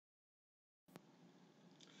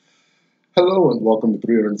Hello and welcome to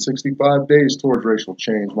 365 Days Towards Racial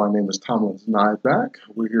Change. My name is Tomlin Nyback.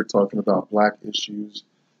 We're here talking about black issues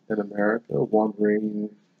in America, wondering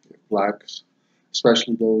if blacks,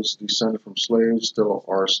 especially those descended from slaves,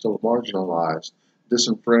 are still marginalized,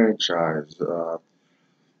 disenfranchised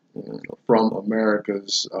from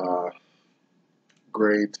America's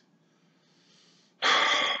great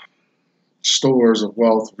stores of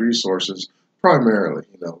wealth, resources. Primarily,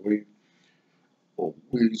 we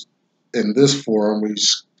in this forum, we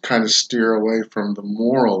kind of steer away from the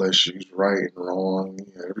moral issues, right and wrong.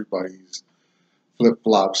 Everybody's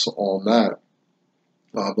flip-flops on that.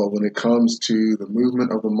 But when it comes to the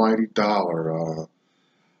movement of the mighty dollar,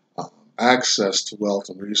 access to wealth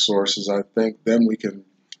and resources, I think then we can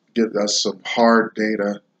get us some hard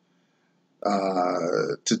data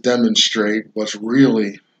to demonstrate what's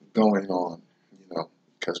really going on,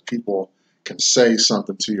 because people can say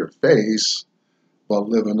something to your face, but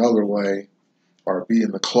live another way or be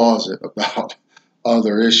in the closet about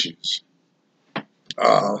other issues.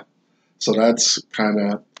 So that's kind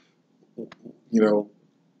of,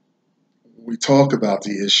 we talk about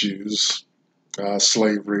the issues,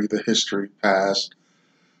 slavery, the history, past,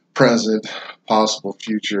 present, possible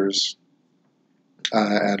futures,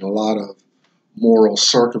 and a lot of moral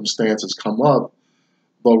circumstances come up,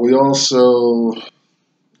 but we also,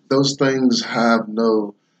 those things have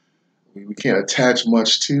no, we can't attach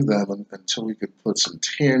much to them until we could put some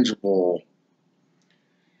tangible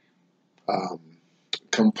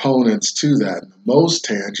components to that. And the most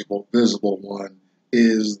tangible, visible one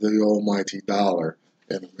is the almighty dollar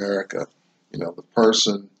in America. The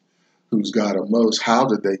person who's got it most, how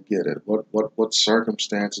did they get it? What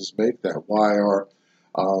circumstances make that? Why are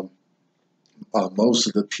most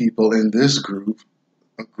of the people in this group,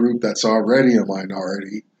 a group that's already a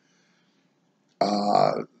minority,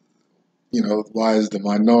 why is the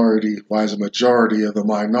majority of the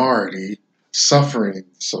minority suffering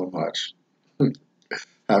so much,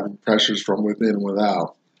 having pressures from within and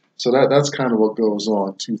without? So that's kind of what goes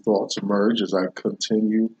on. Two thoughts emerge as I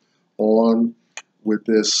continue on with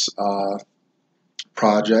this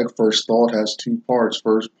project. First thought has two parts.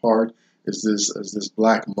 First part is this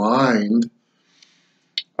black mind,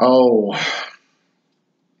 of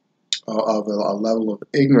a level of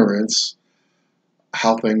ignorance,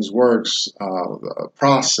 how things works,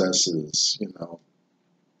 processes,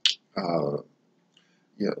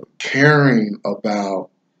 caring about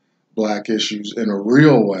black issues in a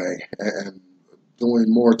real way and doing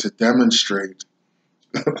more to demonstrate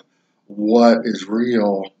what is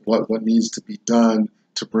real, what needs to be done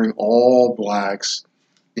to bring all blacks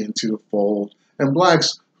into the fold, and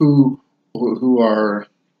blacks who are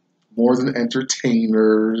more than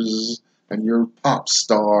entertainers and your pop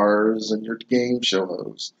stars and your game show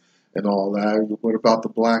hosts and all that. What about the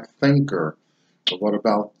black thinker? What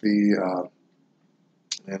about the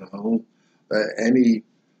any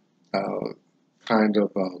kind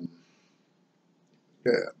of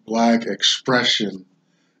black expression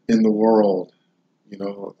in the world?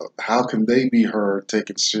 How can they be heard,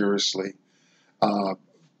 taken seriously,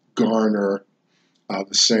 garner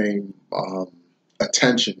the same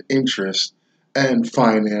attention, interest, and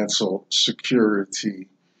financial security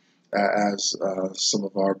as some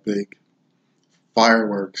of our big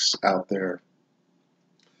fireworks out there?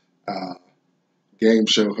 Game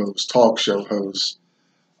show hosts, talk show hosts,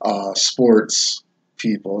 sports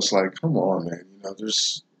people. It's like, come on, man.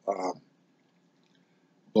 There's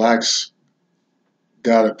blacks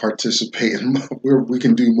got to participate in. We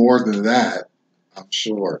can do more than that, I'm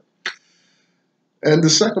sure. And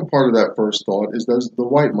the second part of that first thought is the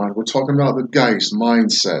white mind. We're talking about the Geist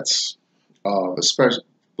mindsets, especially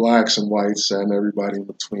blacks and whites and everybody in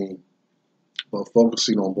between, but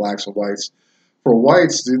focusing on blacks and whites. For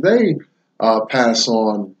whites, do they pass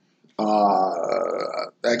on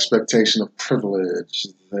expectation of privilege,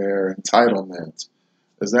 their entitlement?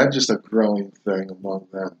 Is that just a growing thing among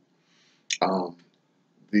them?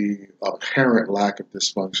 The apparent lack of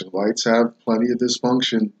dysfunction. Whites have plenty of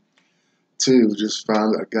dysfunction too. Just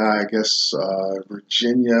found a guy, I guess,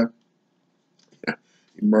 Virginia,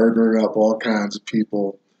 murdering up all kinds of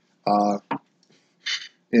people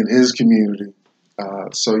in his community.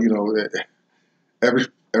 So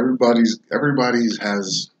everybody's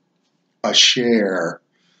has a share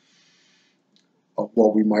of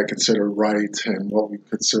what we might consider right and what we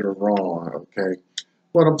consider wrong. Okay,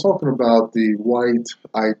 but I'm talking about the white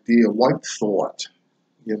idea, white thought.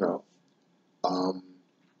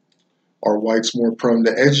 Are whites more prone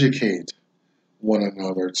to educate one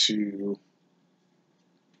another, to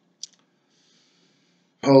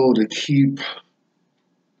keep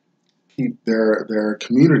their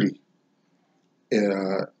community in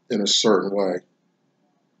a certain way.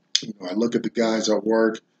 You know, I look at the guys at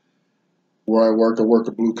work, where I work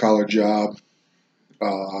a blue collar job.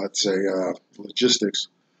 It's a logistics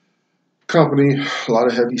company, a lot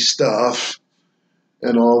of heavy stuff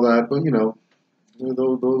and all that. But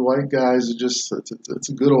those white guys are just, it's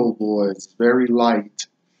a good old boy. It's very light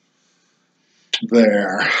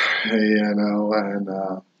there, and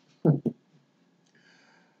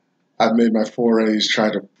I've made my forays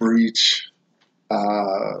try to breach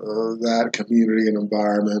that community and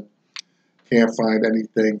environment. Can't find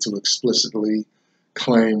anything to explicitly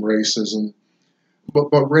claim racism,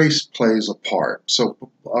 but race plays a part. So,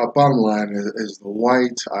 bottom line is the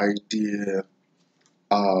white idea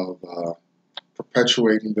of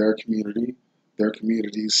perpetuating their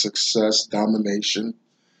community's success, domination.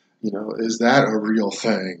 You know, is that a real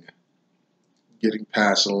thing? Getting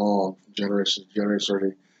passed along from generation to generation,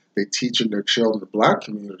 or they teaching their children. The black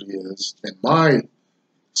community is, in my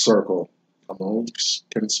circle, I only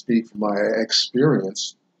can speak from my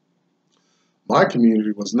experience. My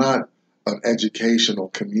community was not an educational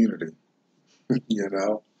community. you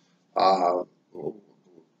know, uh,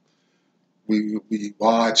 we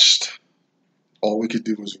watched. All we could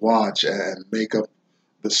do was watch and make up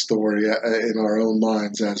the story in our own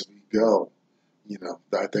minds as we go. You know,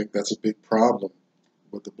 I think that's a big problem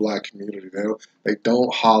with the black community. They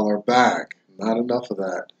don't holler back. Not enough of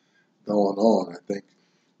that going on. I think,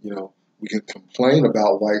 we can complain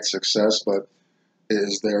about white success, but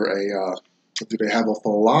is there do they have a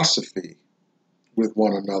philosophy with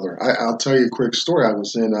one another? I'll tell you a quick story. I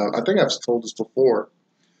was in, I think I've told this before,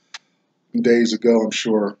 days ago, I'm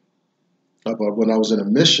sure, but when I was in a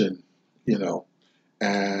mission,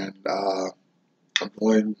 and I'm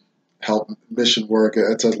going help mission work.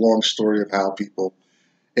 It's a long story of how people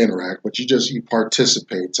interact, but you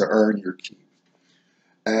participate to earn your keep.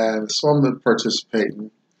 And so I'm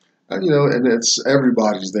participating, and it's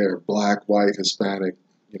everybody's there, black, white, Hispanic,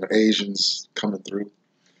 Asians coming through.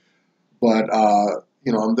 But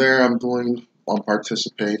I'm there, I'm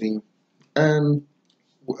participating, and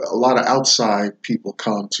a lot of outside people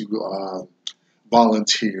come to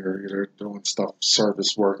volunteer. They're doing stuff,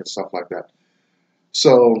 service work and stuff like that.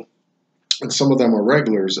 So, and some of them are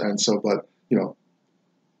regulars, and so, but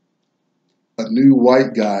a new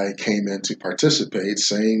white guy came in to participate,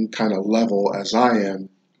 same kind of level as I am,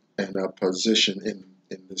 in a position in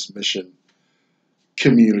this mission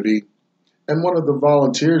community. And one of the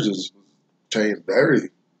volunteers is paying very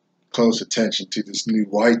close attention to this new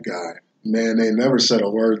white guy. Man, they never said a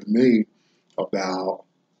word to me about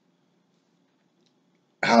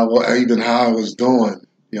how I was doing.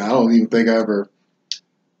 I don't even think I ever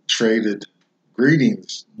traded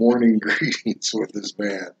morning greetings with this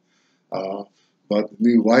man. But the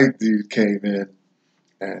new white dude came in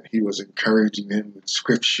and he was encouraging him with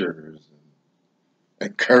scriptures and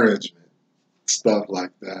encouragement, stuff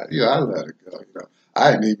like that. I let it go. I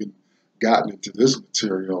hadn't even gotten into this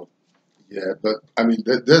material yet, but I mean,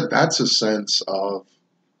 that's a sense of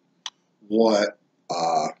what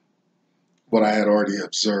what I had already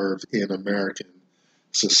observed in American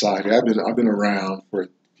society. I've been around for a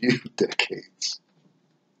few decades.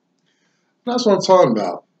 That's what I'm talking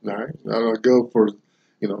about. All right, I go for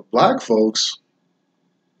black folks.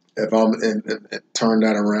 If I'm and turn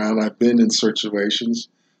that around, I've been in situations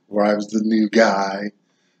where I was the new guy,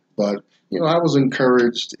 but I was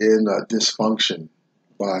encouraged in dysfunction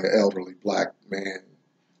by elderly black men.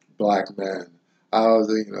 I was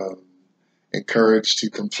encouraged to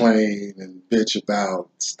complain and bitch about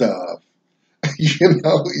stuff. You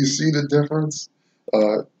see the difference.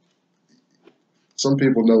 Uh, some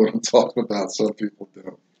people know what I'm talking about. Some people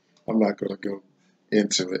don't. I'm not going to go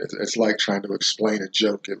into it. It's like trying to explain a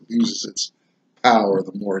joke. It loses its power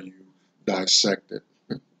the more you dissect it.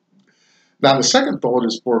 Now, the second thought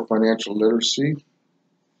is for financial literacy.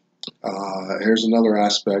 Here's another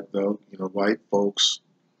aspect, though. White folks,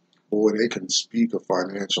 boy, they can speak a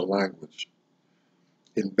financial language.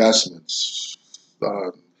 Investments,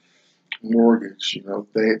 mortgage,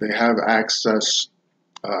 they have access.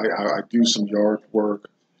 I do some yard work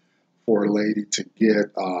for a lady to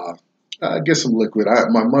get some liquid.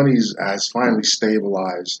 My money's has finally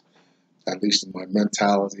stabilized, at least in my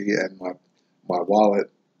mentality and my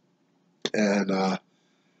wallet, and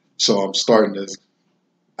so I'm starting to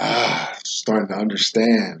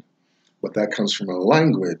understand what that comes from a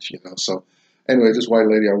language. So anyway, this white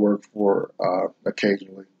lady I work for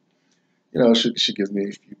occasionally, she gives me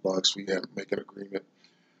a few bucks. We have make an agreement,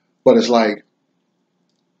 but it's like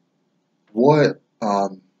what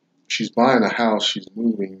she's buying a house, she's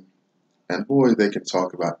moving, And boy, they can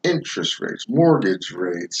talk about interest rates, mortgage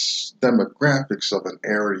rates, demographics of an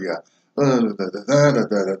area. Da, da, da, da, da,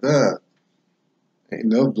 da, da. Ain't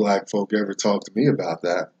no black folk ever talk to me about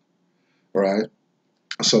that, right?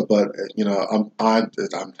 So, but you know, I'm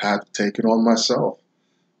had to take it on myself.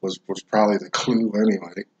 Was probably the clue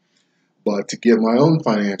anyway. But to get my own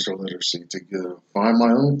financial literacy, find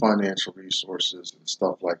my own financial resources and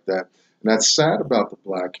stuff like that. And that's sad about the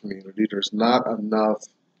black community. There's not enough.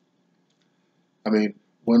 I mean,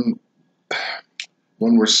 when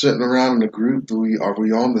we're sitting around in a group, are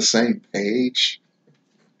we on the same page?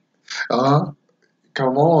 Uh,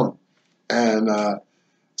 Come on. And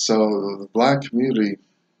so the black community,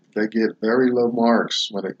 they get very low marks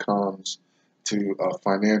when it comes to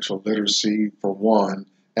financial literacy for one,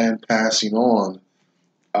 and passing on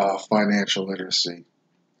financial literacy.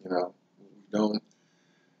 You know, we don't.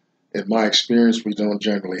 In my experience, we don't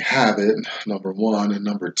generally have it. Number one, and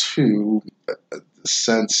number two,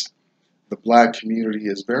 since the black community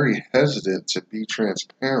is very hesitant to be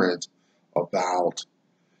transparent about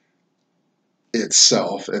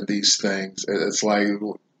itself and these things. It's like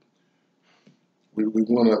we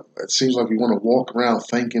want to, it seems like we want to walk around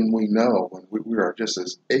thinking we know when we are just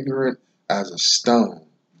as ignorant as a stone.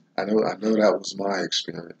 I know that was my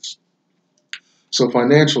experience. So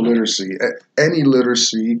financial literacy, any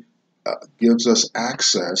literacy gives us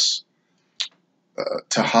access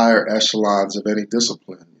to higher echelons of any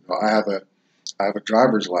discipline. You know, I have a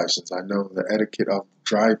driver's license. I know the etiquette of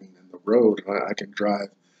driving in the road. I can drive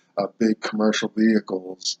big commercial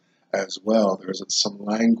vehicles as well. There's some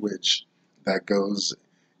language that goes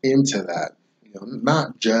into that. You know,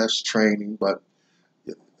 not just training, but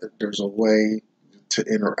there's a way to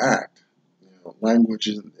interact. You know, language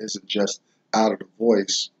isn't just out of the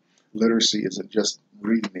voice. Literacy isn't just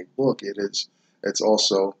reading a book. It's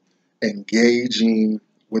also engaging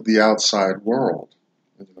with the outside world.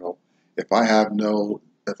 You know, if I have no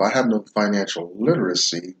financial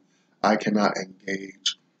literacy, I cannot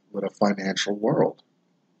engage with a financial world.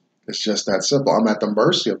 It's just that simple. I'm at the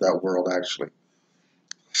mercy of that world, actually.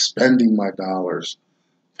 Spending my dollars,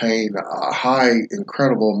 paying high,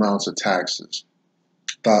 incredible amounts of taxes,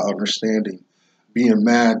 without understanding, being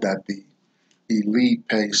mad that the elite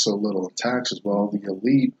pay so little in taxes. Well, the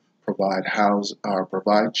elite provide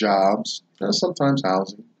jobs, and sometimes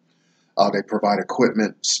housing. They provide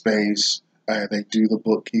equipment, space. They do the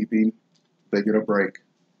bookkeeping. They get a break.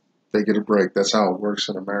 They get a break. That's how it works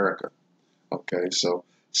in America. Okay, so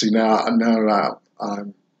see now that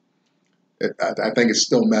I think it's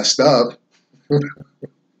still messed up, but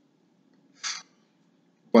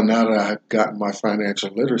now that I've gotten my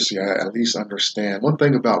financial literacy, I at least understand. One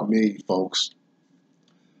thing about me, folks,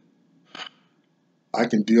 I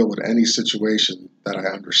can deal with any situation that I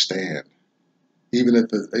understand, even if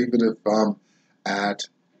I'm at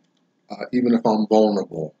even if I'm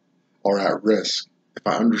vulnerable or at risk. If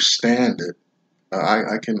I understand it,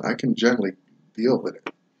 I can generally deal with it.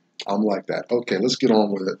 I'm like that. Okay, let's get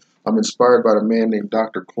on with it. I'm inspired by a man named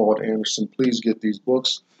Dr. Claude Anderson. Please get these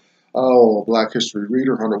books. Oh, Black History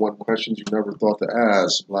Reader, 101 Questions You Never Thought to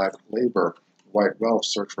Ask, Black Labor, White Wealth,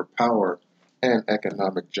 Search for Power, and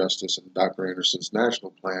Economic Justice, and Dr. Anderson's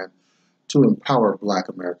National Plan to Empower Black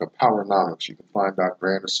America, Powernomics. You can find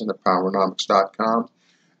Dr. Anderson at powernomics.com,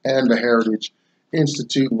 and the Heritage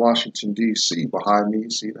Institute in Washington, D.C. behind me.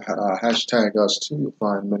 See the hashtag us too. You'll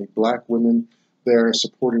find many black women there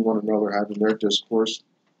supporting one another, having their discourse.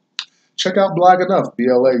 Check out Black Enough,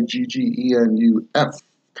 BLAGGENUF,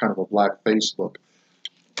 kind of a black Facebook.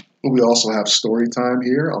 We also have story time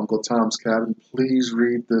here, Uncle Tom's Cabin. Please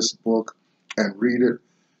read this book and read it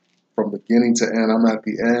from beginning to end. I'm at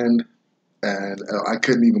the end, and I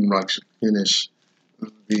couldn't even finish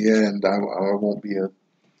the end. I won't be a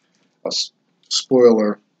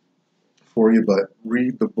spoiler for you, but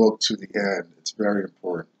read the book to the end. It's very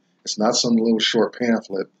important. It's not some little short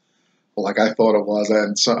pamphlet like I thought it was,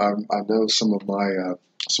 and so I know some of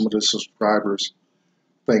the subscribers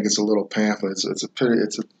think it's a little pamphlet. It's a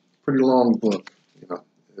pretty long book. You know,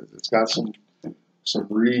 it's got some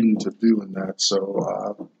reading to do in that.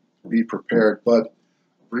 So be prepared, but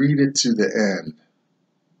read it to the end.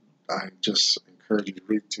 I just encourage you to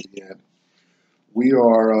read it to the end. We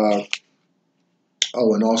are.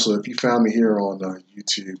 Oh, and also, if you found me here on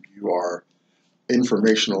YouTube, you are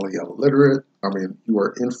informationally illiterate. You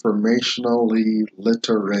are informationally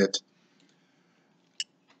literate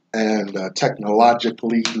and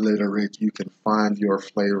technologically literate. You can find your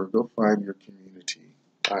flavor. Go find your community.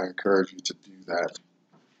 I encourage you to do that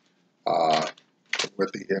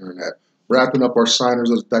with the internet. Wrapping up our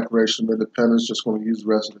signers of the Declaration of Independence. Just going to use the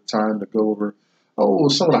rest of the time to go over Oh,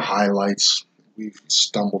 some of the highlights we've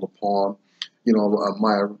stumbled upon.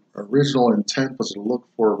 My original intent was to look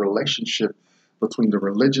for a relationship between the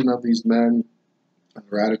religion of these men and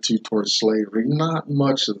their attitude towards slavery. Not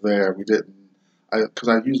much there. We didn't, because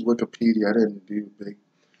I used Wikipedia. I didn't do a big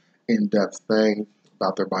in-depth thing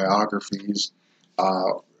about their biographies.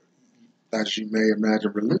 Uh, as you may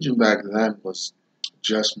imagine, religion back then was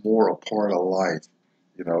just more a part of life.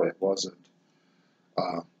 It wasn't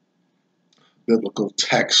uh, biblical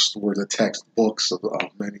texts were the textbooks of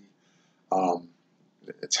many. Um,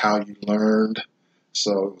 it's how you learned.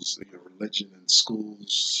 So it was, religion and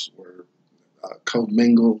schools were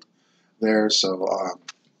commingled there. So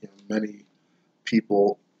many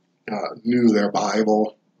people knew their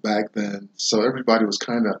Bible back then. So everybody was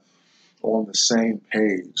kind of on the same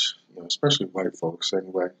page, especially white folks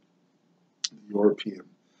anyway, European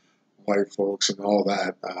white folks and all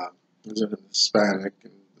that. There's a Hispanic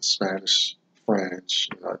and the Spanish, French,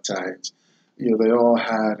 Italians. They all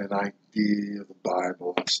had an idea of the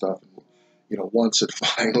Bible and stuff. And, once it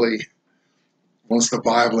finally, once the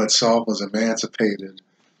Bible itself was emancipated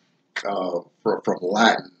from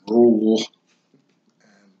Latin rule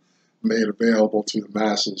and made available to the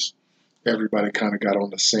masses, everybody kind of got on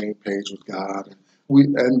the same page with God,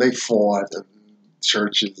 and they fought, and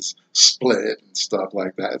churches split and stuff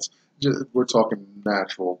like that. It's just, we're talking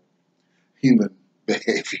natural human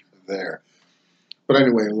behavior there. But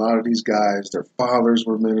anyway, a lot of these guys, their fathers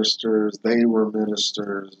were ministers, they were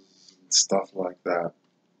ministers, and stuff like that.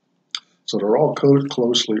 So they're all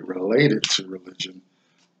closely related to religion.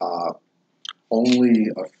 Uh, Only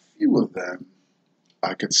a few of them,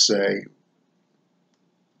 I could say,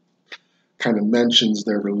 kind of mentions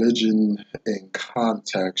their religion in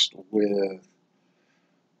context with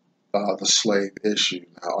the slave issue.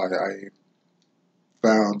 Now, I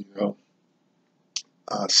found,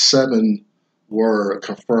 7 were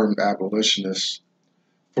confirmed abolitionists.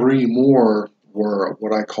 3 more were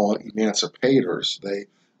what I call emancipators.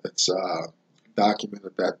 It's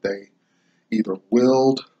documented that they either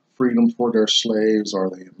willed freedom for their slaves or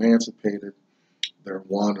they emancipated their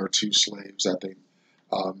 1 or 2 slaves that they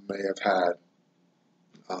may have had.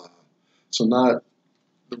 So not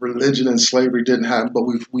the religion and slavery didn't happen, but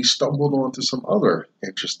we stumbled onto some other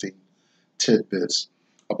interesting tidbits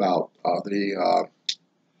about the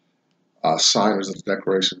signers of the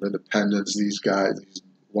Declaration of Independence. These guys, these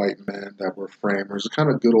white men that were framers, a kind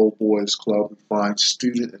of good old boys club. We find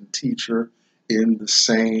student and teacher in the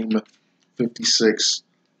same 56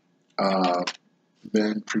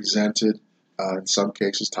 men presented. In some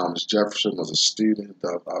cases, Thomas Jefferson was a student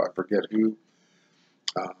of, I forget who,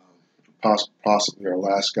 uh, possibly our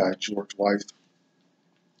last guy, George Wythe.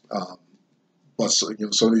 Um, but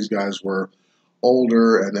so these guys were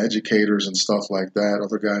older and educators and stuff like that.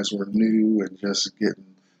 Other guys were new and just getting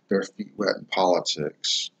their feet wet in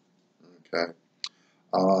politics. Okay.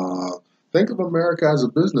 Uh, think of America as a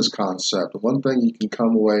business concept. One thing you can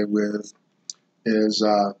come away with is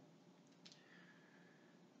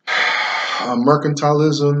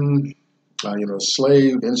mercantilism,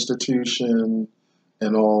 slave institution,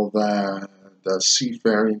 and all that. The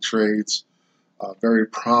seafaring trades, very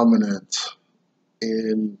prominent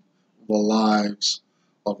in the lives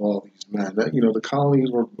of all these men. The colonies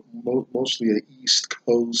were mostly an East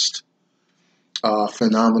Coast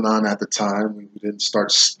phenomenon at the time. We didn't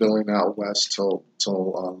start spilling out west till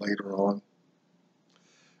later on,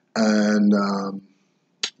 and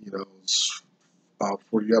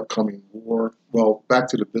for the upcoming war. Well, back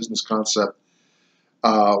to the business concept.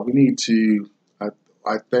 We need to.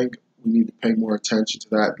 I think we need to pay more attention to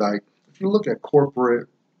that. Like, if you look at corporate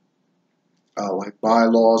like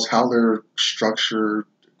bylaws, how they're structured,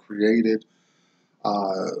 created,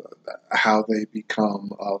 uh, how they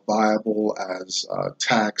become viable as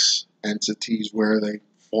tax entities, where they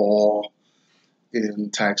fall in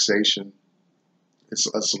taxation. It's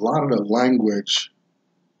a lot of the language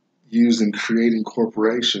used in creating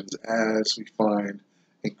corporations as we find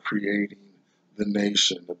in creating the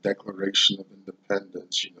nation, the Declaration of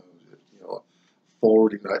Independence.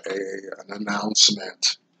 Forwarding an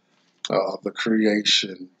announcement of the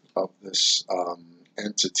creation of this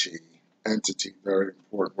entity. Entity, very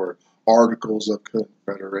important word. Articles of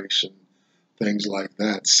Confederation, things like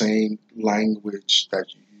that. Same language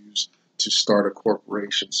that you use to start a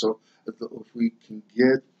corporation. So if we can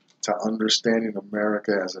get to understanding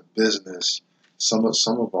America as a business, some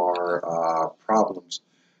of our problems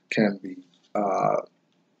can be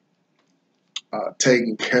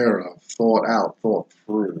taken care of, thought out, thought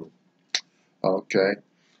through. Okay.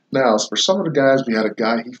 Now, for some of the guys, we had a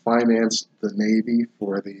guy, he financed the Navy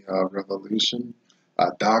for the Revolution,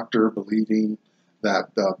 a doctor believing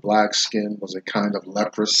that black skin was a kind of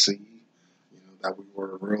leprosy, that we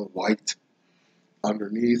were real white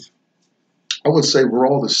underneath. I would say we're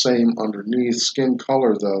all the same underneath. Skin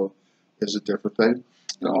color, though, is a different thing.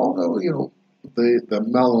 Although, the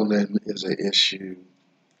melanin is an issue,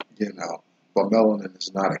 but melanin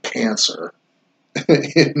is not a cancer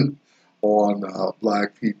on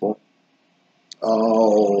black people.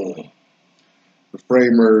 Oh, the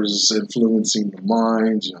framers influencing the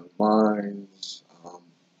minds, young minds.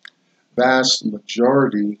 Vast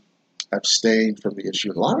majority abstained from the issue.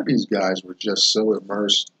 And a lot of these guys were just so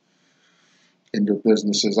immersed in their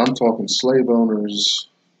businesses. I'm talking slave owners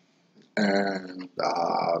and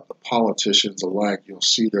the politicians alike. You'll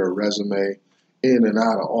see their resume in and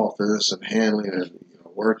out of office and handling and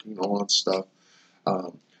working on stuff.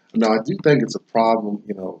 Now, I do think it's a problem.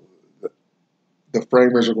 The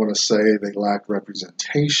framers are going to say they lack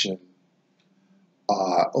representation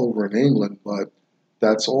over in England, but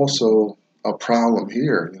that's also a problem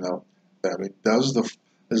here. I mean, is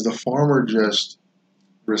the farmer just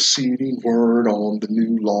receiving word on the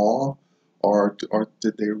new law, or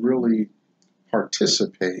did they really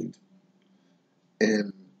participate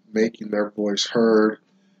in making their voice heard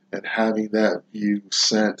and having that view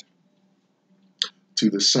sent to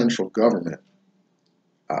the central government?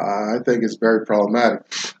 I think it's very problematic.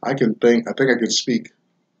 I think I can speak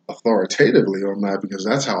authoritatively on that because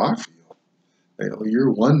that's how I feel. Your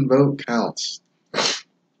one vote counts.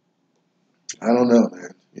 I don't know,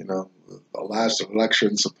 man. The last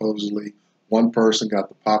election, supposedly one person got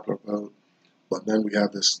the popular vote, but then we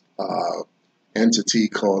have this entity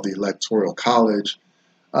called the Electoral College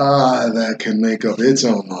that can make up its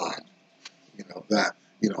own mind. The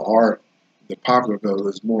popular vote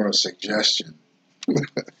is more a suggestion.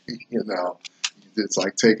 It's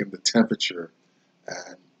like taking the temperature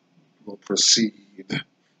and will proceed.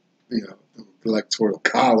 The Electoral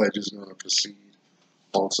College is going to proceed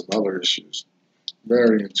on some other issues.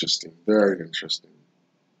 Very interesting, very interesting.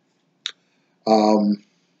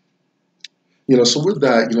 So with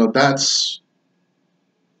that, that's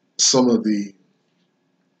some of the,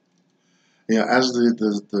 as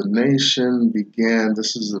the nation began.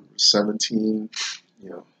 This is the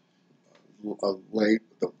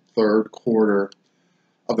the third quarter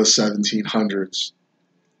of the 1700s,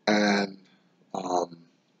 and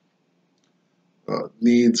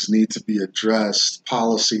needs need to be addressed.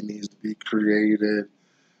 Policy needs to be created.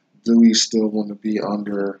 Do we still want to be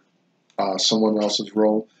under someone else's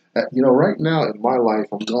role? Right now in my life,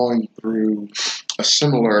 I'm going through a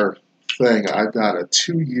similar thing. I've got a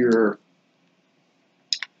 2-year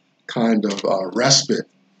kind of respite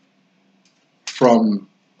from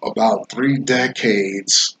about 3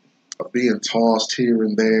 decades of being tossed here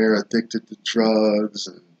and there, addicted to drugs,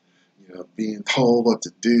 and being told what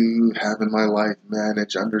to do, having my life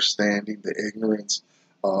managed, understanding the ignorance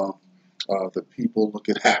of the people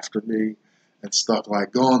looking after me and stuff,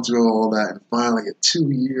 like going through all that, and finally a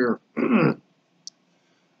 2-year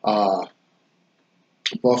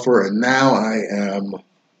buffer, and now I am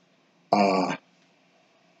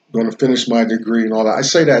going to finish my degree and all that. I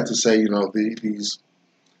say that to say,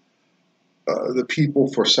 the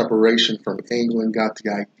people for separation from England got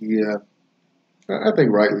the idea. I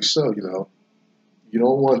think rightly so. You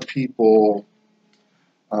don't want people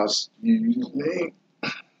using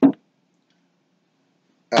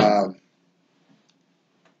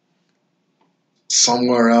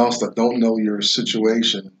somewhere else that don't know your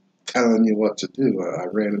situation telling you what to do. I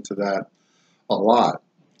ran into that a lot.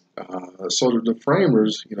 So the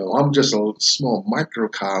framers, I'm just a small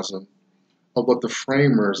microcosm of what the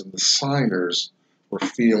framers and the signers were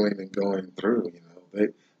feeling and going through.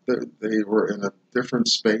 They were in a different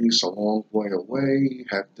space, a long way away,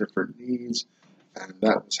 had different needs, and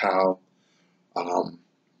that was how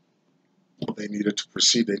they needed to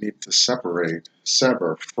proceed. They needed to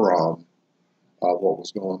sever from what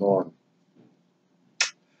was going on.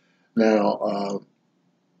 Now,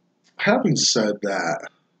 having said that,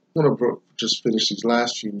 I'm going to just finish these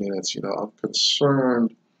last few minutes. I'm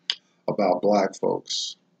concerned about black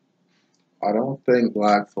folks. I don't think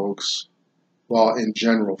black folks, well, in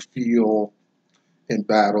general, feel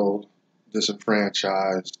embattled,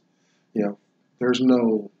 disenfranchised. There's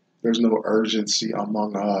no urgency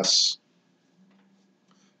among us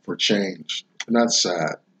for change, and that's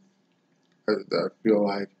sad. I feel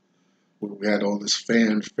like we had all this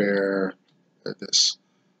fanfare, this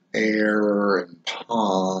air and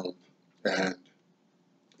pomp and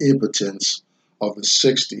impotence of the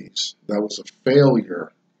 60s. That was a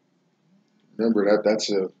failure. Remember that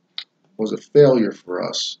was a failure for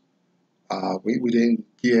us. We didn't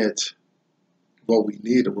get what we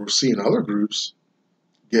needed. We're seeing other groups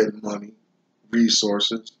getting money,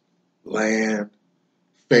 resources, land,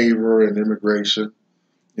 favor, and immigration.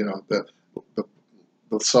 You know, the,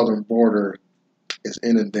 the southern border is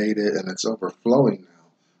inundated and it's overflowing now.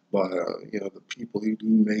 But you know, the people who do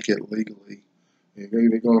make it legally,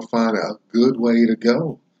 they're going to find a good way to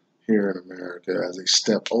go here in America as they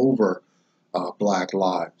step over black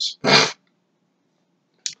lives.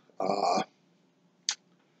 Uh,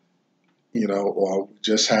 you know, we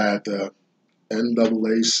just had the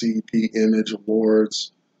NAACP Image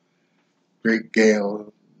Awards, great gala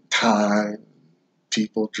time,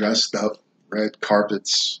 people dressed up, red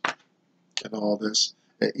carpets, and all this.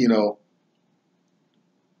 You know,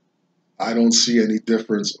 I don't see any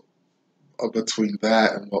difference between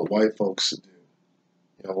that and what white folks do.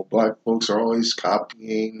 You know, black folks are always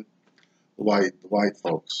copying white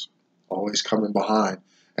folks, always coming behind,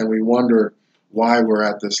 and we wonder why we're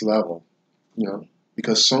at this level. You know,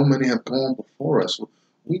 because so many have gone before us.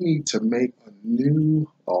 We need to make a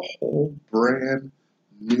whole brand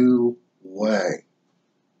new way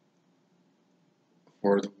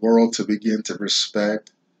for the world to begin to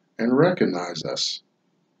respect and recognize us.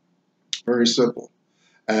 Very simple.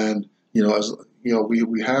 And you know, as you know,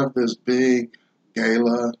 we have this big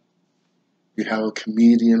gala. We have a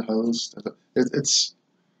comedian host. It's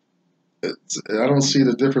I don't see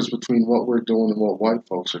the difference between what we're doing and what white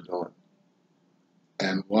folks are doing,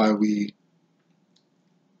 and why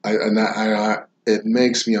it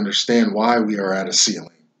makes me understand why we are at a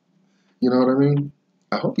ceiling. You know what I mean?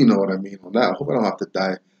 I hope you know what I mean on that. I hope I don't have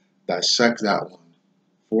to dissect that one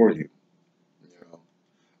for you. You know,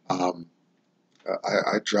 I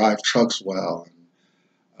drive trucks well,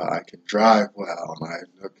 and I can drive well, and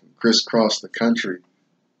I can crisscross the country.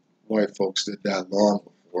 White folks did that long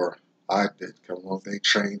before I did. Come on, they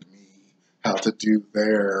trained me how to do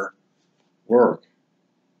their work.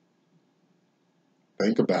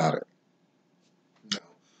 Think about it. You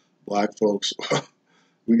know, black folks,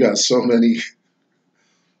 we got so many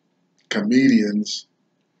comedians,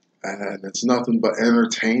 and it's nothing but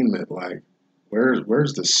entertainment. Like,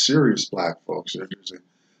 where's the serious black folks?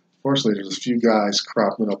 Fortunately, there's a few guys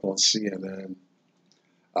cropping up on CNN.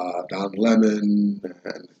 Don Lemon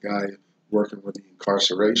and the guy working with the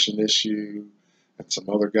incarceration issue, and some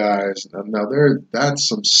other guys. Now that's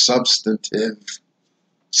some substantive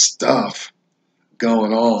stuff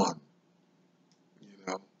going on, you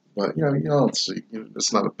know. But you know, you don't see. You know,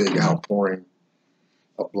 it's not a big outpouring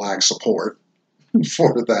of black support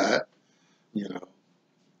for that, you know.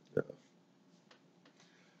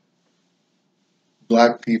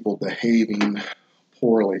 Black people behaving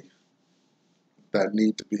poorly that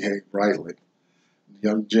need to behave rightly.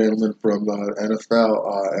 Young gentleman from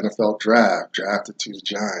NFL draft drafted to the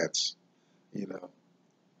Giants. You know,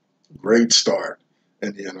 great start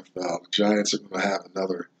in the NFL. The Giants are going to have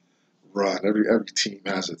another run. Every team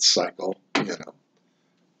has its cycle. You know,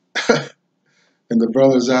 and the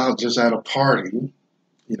brother's out just at a party.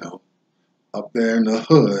 You know, up there in the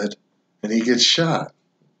hood, and he gets shot.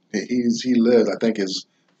 He lived. I think his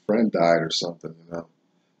friend died or something. You know,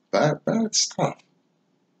 bad stuff.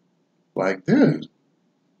 Like, dude,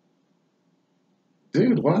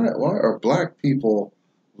 why are black people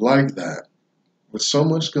like that? With so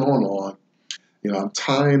much going on, you know, I'm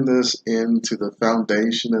tying this into the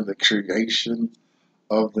foundation and the creation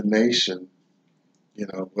of the nation, you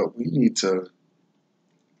know, but we need to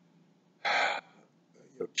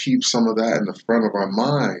keep some of that in the front of our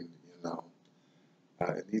mind, you know.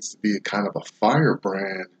 It needs to be a kind of a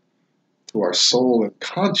firebrand to our soul and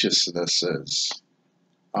consciousnesses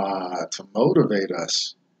to motivate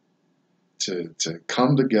us to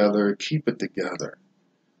come together, keep it together,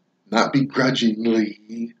 not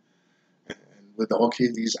begrudgingly, and with all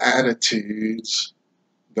these attitudes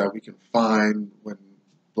that we can find when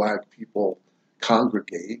black people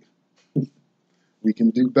congregate. We can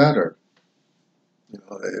do better. You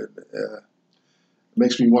know, it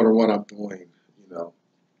makes me wonder what I'm doing, you know,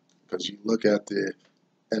 because you look at the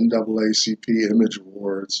NAACP Image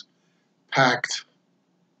Awards, packed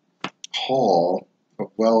hall of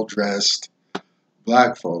well-dressed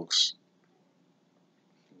black folks.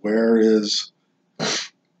 Where is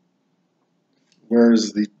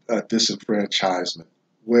the disenfranchisement?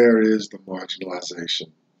 Where is the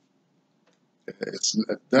marginalization? It's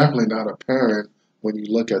definitely not apparent when you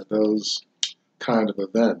look at those kind of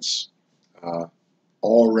events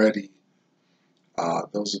already.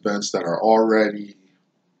 Those events that are already,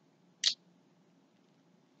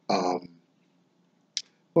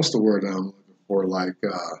 what's the word I'm looking for? Like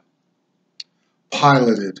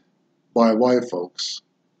piloted by white folks.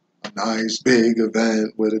 A nice big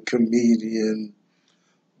event with a comedian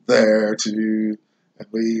there to and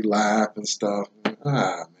we laugh and stuff.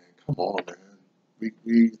 Man, come on, man.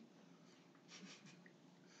 We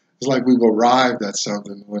it's like we've arrived at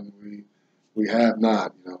something when we have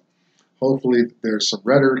not. Hopefully, there's some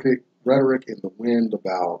rhetoric in the wind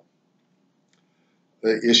about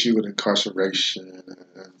the issue with incarceration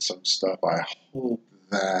and some stuff. I hope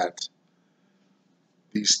that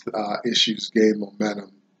these issues gain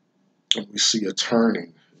momentum and we see a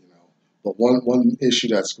turning. But one issue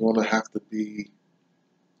that's going to have to be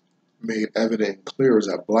made evident and clear is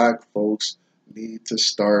that black folks need to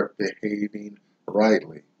start behaving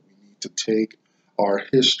rightly. We need to take our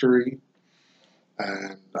history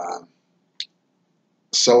and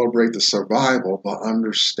celebrate the survival, but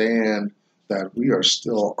understand that we are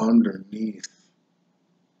still underneath,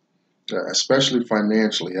 especially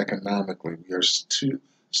financially, economically. We are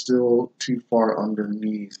still too far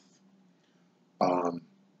underneath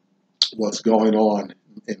what's going on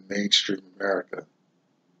in mainstream America.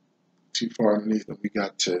 Too far underneath, and we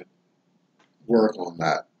got to work on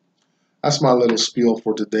that. That's my little spiel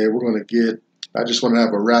for today. I just want to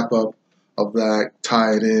have a wrap up of that,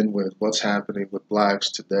 tie it in with what's happening with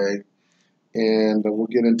blacks today. And we'll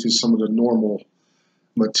get into some of the normal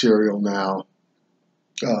material now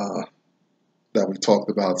that we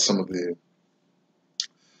talked about, some of the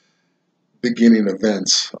beginning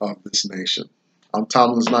events of this nation. I'm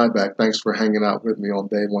Thomas Nyback. Thanks for hanging out with me on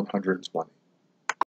day 120.